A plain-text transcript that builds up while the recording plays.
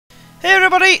Hey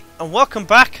everybody, and welcome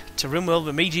back to Rimworld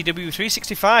with me,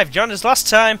 GW365. Joined us last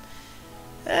time.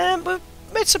 We've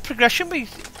made some progression. We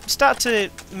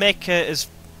started to make as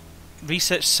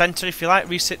research centre, if you like,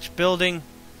 research building.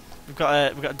 We've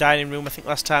got a dining room. I think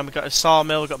last time we got a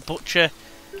sawmill. We got a butcher.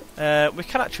 We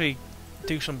can actually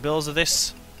do some builds of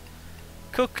this.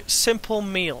 Cook simple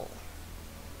meal.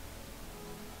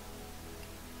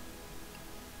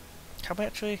 Can we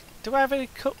actually? Do I have any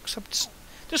cooks? I'm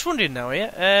just wondering now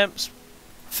here.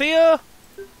 Theo,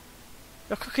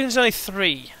 your cooking is only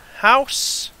 3.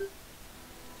 House,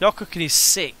 your cooking is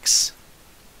 6.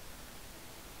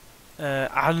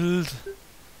 Arnold,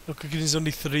 your cooking is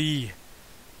only 3.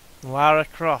 Lara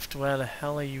Croft, where the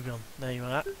hell are you gone? There you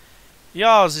are.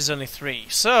 Yours is only 3.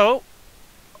 So,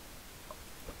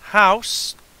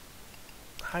 house,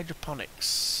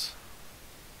 hydroponics.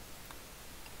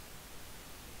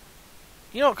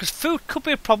 You know, because food could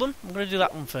be a problem. I'm going to do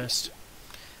that one first.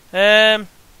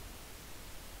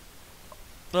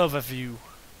 Overview.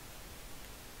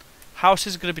 House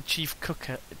is going to be chief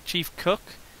cook.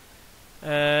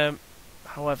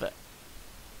 However,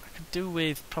 I could do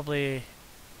with probably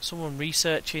someone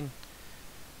researching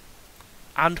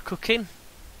and cooking.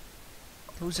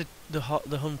 Who's the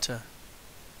hunter?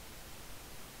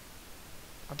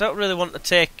 I don't really want to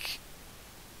take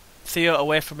Theo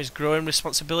away from his growing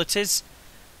responsibilities.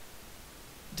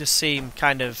 Just seem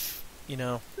kind of, you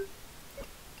know,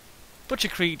 butcher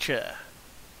creature.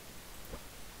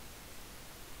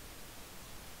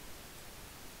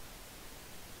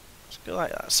 Let's go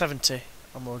like that, 70,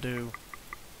 and we'll do.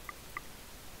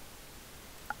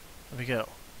 There we go.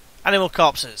 Animal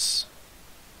corpses.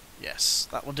 Yes,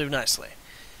 that will do nicely.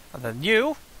 And then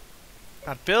you,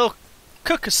 add Bill,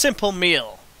 cook a simple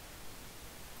meal.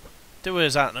 Do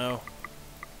as I don't know.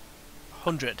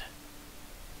 100.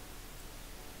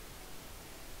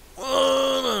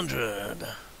 100.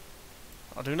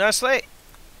 I'll do nicely.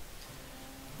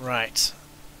 Right.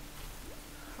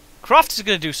 Croft is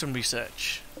going to do some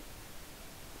research.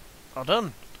 Well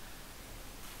done.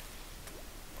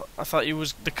 I thought you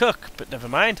was the cook, but never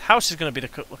mind. House is going to be the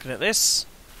cook looking at this.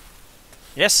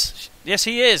 Yes. Yes,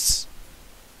 he is.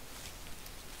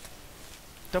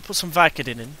 Don't put some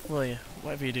Vicodin in, will you?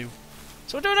 Whatever you do.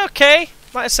 So we're doing okay.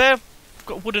 Like I say, we've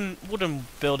got wooden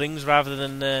buildings rather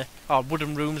than or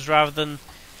wooden rooms rather than,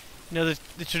 you know,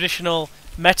 the traditional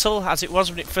metal as it was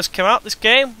when it first came out. This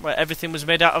game where everything was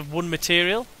made out of one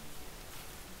material.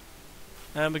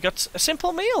 And we got a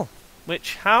simple meal.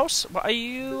 Which house? What are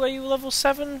you? Are you level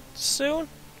 7 soon?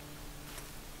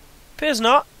 Appears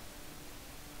not.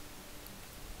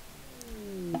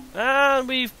 And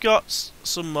we've got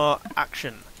some more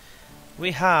action.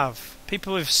 We have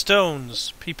people with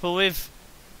stones, people with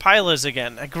pilers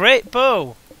again, a great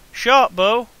bow, short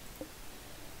bow,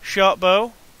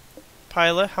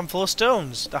 piler, handful of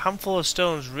stones. The handful of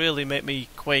stones really make me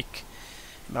quake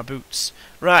in my boots.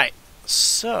 Right,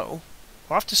 so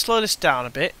we'll have to slow this down a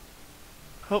bit.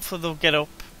 Hopefully they'll get up.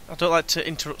 I don't like to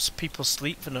interrupt people's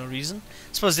sleep for no reason.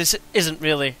 I suppose this isn't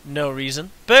really no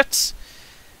reason, but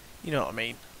you know what I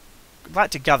mean. I'd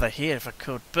like to gather here if I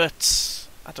could, but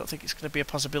I don't think it's going to be a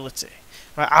possibility.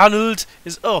 Right, Arnold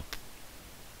is up.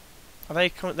 Are they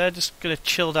coming? They're just going to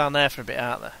chill down there for a bit,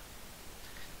 aren't they?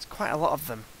 There's quite a lot of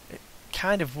them. It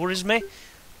kind of worries me.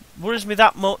 Worries me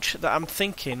that much that I'm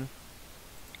thinking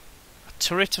a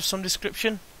turret of some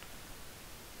description.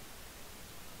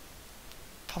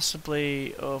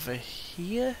 Possibly over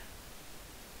here.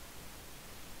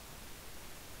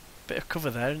 Bit of cover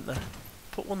there, isn't there?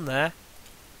 Put one there.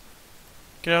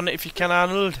 Get on it if you can,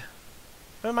 Arnold.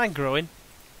 Don't mind growing.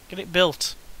 Get it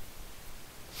built.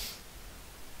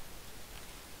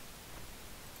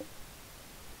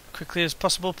 Quickly as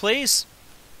possible, please.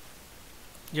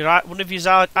 One of you's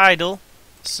idle,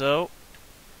 so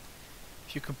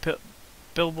if you could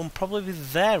build one, probably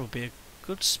there would be a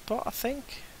good spot, I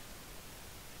think.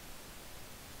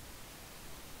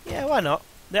 Yeah, why not?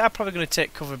 They are probably going to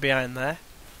take cover behind there.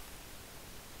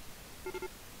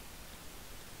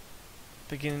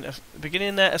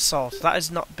 Beginning their assault. That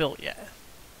is not built yet.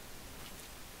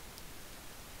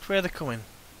 Where are they coming?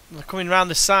 They're coming round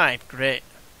the side. Great.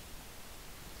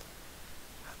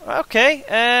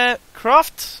 Okay,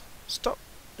 Croft. Stop.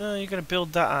 Oh, you're going to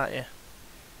build that, aren't you?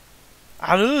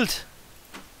 Arnold!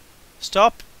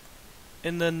 Stop.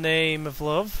 In the name of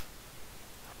love.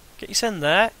 Get your send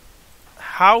there.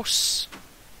 House.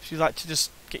 If you'd like to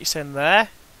just get your send there.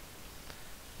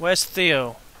 Where's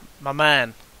Theo? My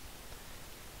man.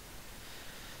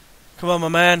 Come on, my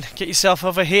man. Get yourself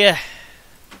over here.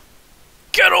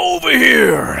 Get over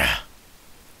here!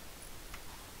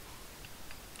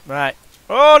 Right.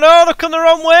 Oh no, they've come the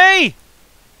wrong way!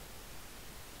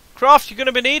 Croft, you're going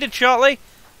to be needed shortly.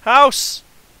 House!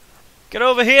 Get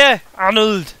over here,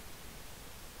 Arnold!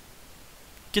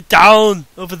 Get down!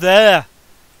 Over there!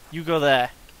 You go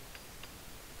there.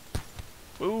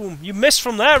 Boom! You missed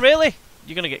from there, really?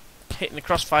 You're going to get hit in the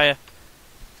crossfire.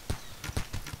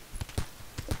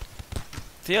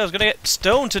 Theo's going to get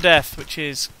stoned to death, which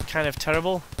is kind of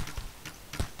terrible.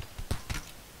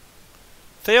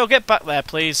 Theo, get back there,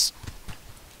 please.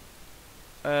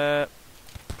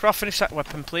 Croft, finish that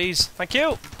weapon, please. Thank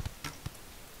you!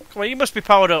 Come on, you must be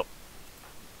powered up.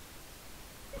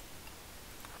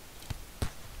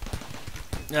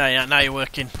 Yeah, now you're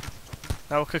working.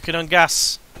 Now we're cooking on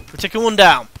gas. We're taking one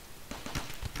down.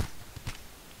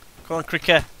 Come on,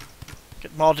 Cricker.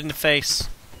 Get mauled in the face.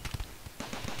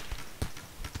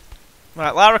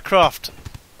 Right, Lara Croft.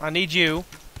 I need you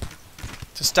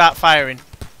to start firing.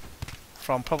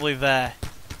 From probably there.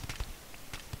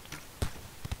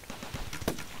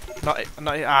 Not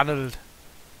Arnold.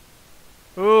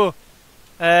 Ooh.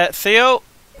 Theo.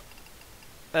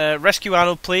 Rescue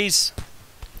Arnold, please.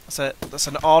 That's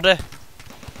an order.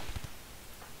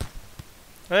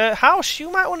 House,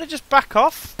 you might want to just back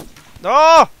off.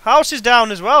 Oh, House is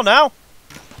down as well now.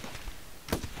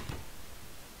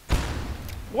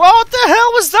 What the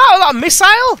hell was that? Was that a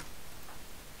missile?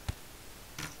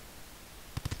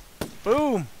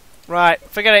 Boom. Right,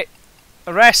 forget it.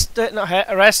 Arrest, not hit,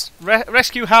 arrest.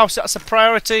 Rescue House, that's a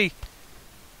priority.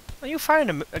 Are you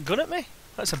firing a gun at me?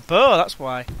 That's a bow, that's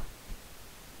why.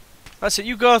 That's it,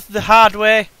 you go the hard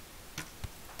way.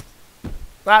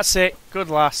 That's it, good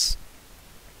lass.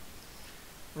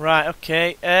 Right,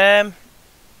 okay,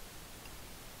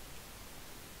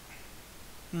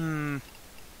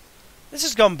 This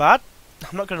has gone bad,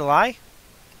 I'm not gonna lie.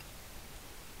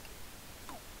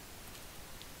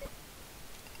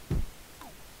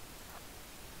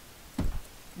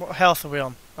 What health are we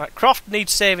on? Right, Croft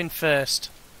needs saving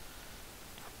first.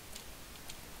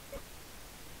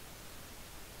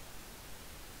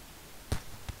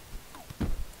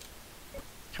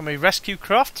 Can we rescue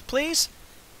Croft, please?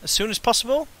 As soon as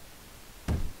possible?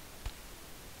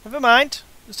 Never mind.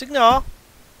 Just ignore.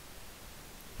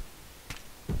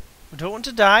 We don't want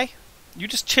to die. You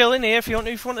just chill in here if you want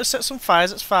to set some fires,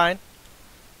 that's fine.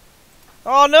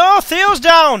 Oh no! Theo's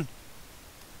down!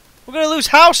 We're going to lose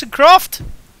House and Croft!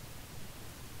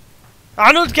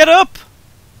 Arnold, get up!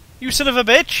 You son of a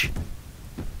bitch!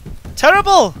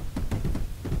 Terrible!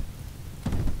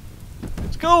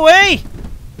 Let's go away!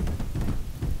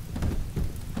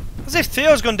 As if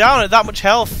Theo's gone down at that much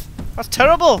health. That's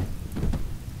terrible!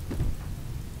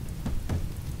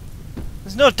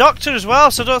 There's no doctor as well,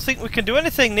 so I don't think we can do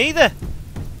anything neither.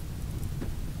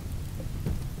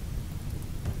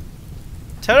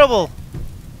 Terrible!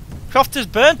 Croft is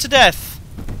burnt to death!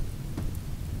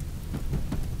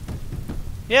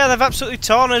 Yeah, they've absolutely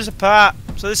torn us apart.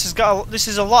 So this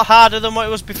is a lot harder than what it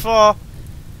was before.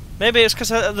 Maybe it's because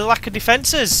of the lack of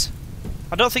defences.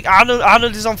 I don't think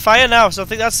Arnold is on fire now, so I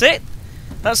think that's it.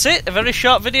 That's it. A very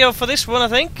short video for this one, I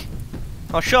think.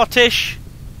 Or shortish.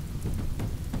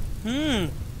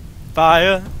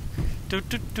 Fire.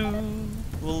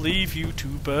 Will leave you to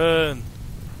burn.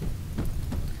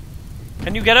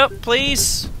 Can you get up,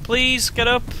 please? Please, get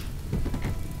up.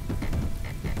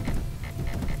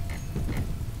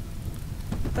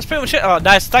 That's pretty much it. Oh,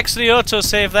 nice. Thanks for the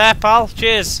auto-save there, pal.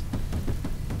 Cheers.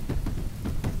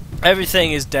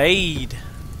 Everything is dead.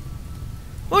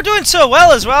 We're doing so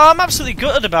well as well. I'm absolutely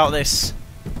gutted about this.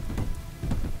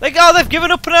 They've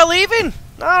given up and are leaving.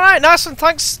 Alright, nice one.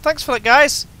 Thanks for that,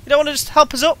 guys. You don't want to just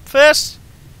help us up first?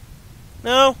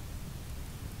 No?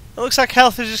 It looks like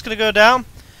health is just going to go down.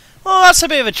 Well, that's a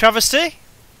bit of a travesty.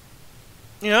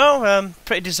 You know,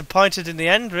 pretty disappointed in the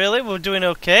end, really. We're doing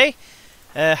okay.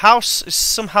 House is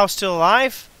somehow still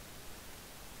alive.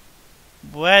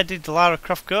 Where did Lara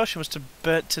Croft go? She must have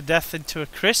burnt to death into a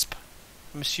crisp,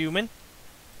 I'm assuming.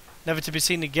 Never to be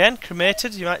seen again.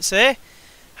 Cremated, you might say.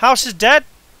 House is dead.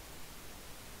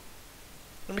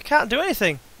 And we can't do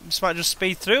anything. We just might just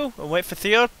speed through and wait for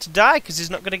Theo to die because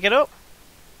he's not going to get up.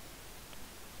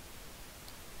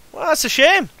 Well, that's a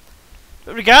shame.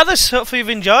 But regardless, hopefully you've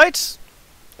enjoyed.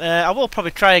 I will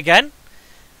probably try again.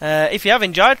 If you have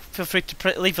enjoyed, feel free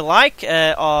to leave a like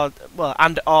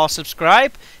or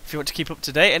subscribe if you want to keep up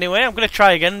to date. Anyway, I'm going to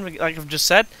try again, like I've just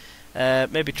said.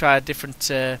 Maybe try a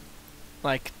different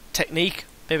technique.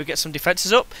 Maybe get some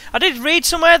defences up. I did read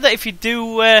somewhere that if you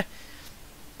do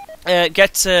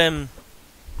get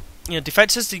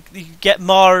defences, you get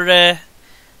more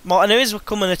enemies will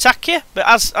come and attack you. But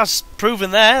as proven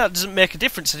there, that doesn't make a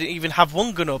difference. I didn't even have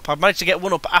one gun up. I managed to get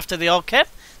one up after they all came.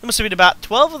 There must have been about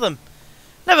 12 of them.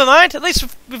 Never mind, at least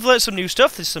we've learnt some new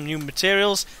stuff. There's some new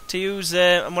materials to use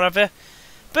and whatever.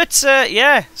 But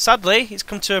yeah, sadly, it's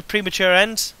come to a premature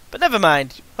end. But never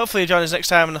mind. Hopefully you'll join us next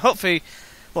time, and hopefully,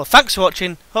 well, thanks for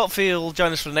watching. Hopefully you'll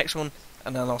join us for the next one,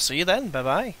 and then I'll see you then. Bye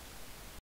bye.